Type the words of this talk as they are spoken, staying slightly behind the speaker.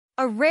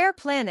A rare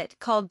planet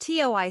called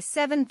TOI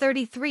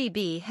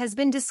 733b has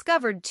been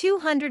discovered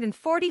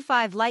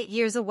 245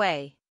 light-years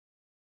away.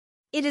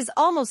 It is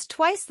almost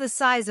twice the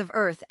size of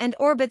Earth and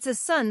orbits a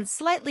sun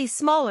slightly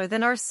smaller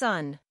than our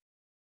Sun.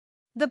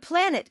 The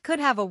planet could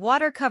have a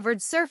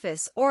water-covered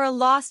surface or a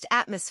lost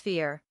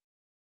atmosphere.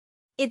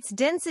 Its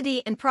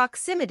density and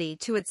proximity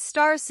to its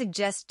stars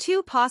suggest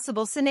two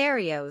possible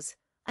scenarios: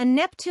 a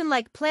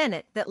Neptune-like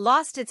planet that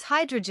lost its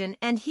hydrogen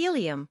and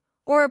helium,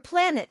 or a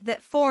planet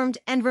that formed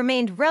and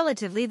remained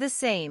relatively the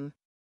same.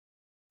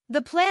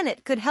 The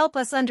planet could help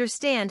us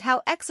understand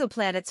how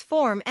exoplanets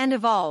form and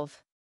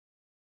evolve.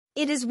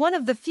 It is one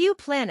of the few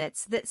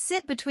planets that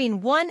sit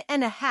between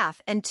 1.5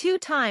 and 2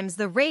 times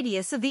the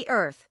radius of the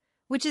Earth,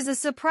 which is a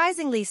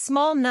surprisingly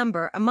small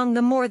number among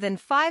the more than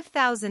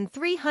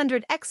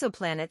 5,300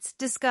 exoplanets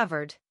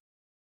discovered.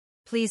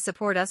 Please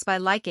support us by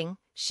liking,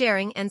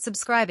 sharing, and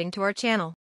subscribing to our channel.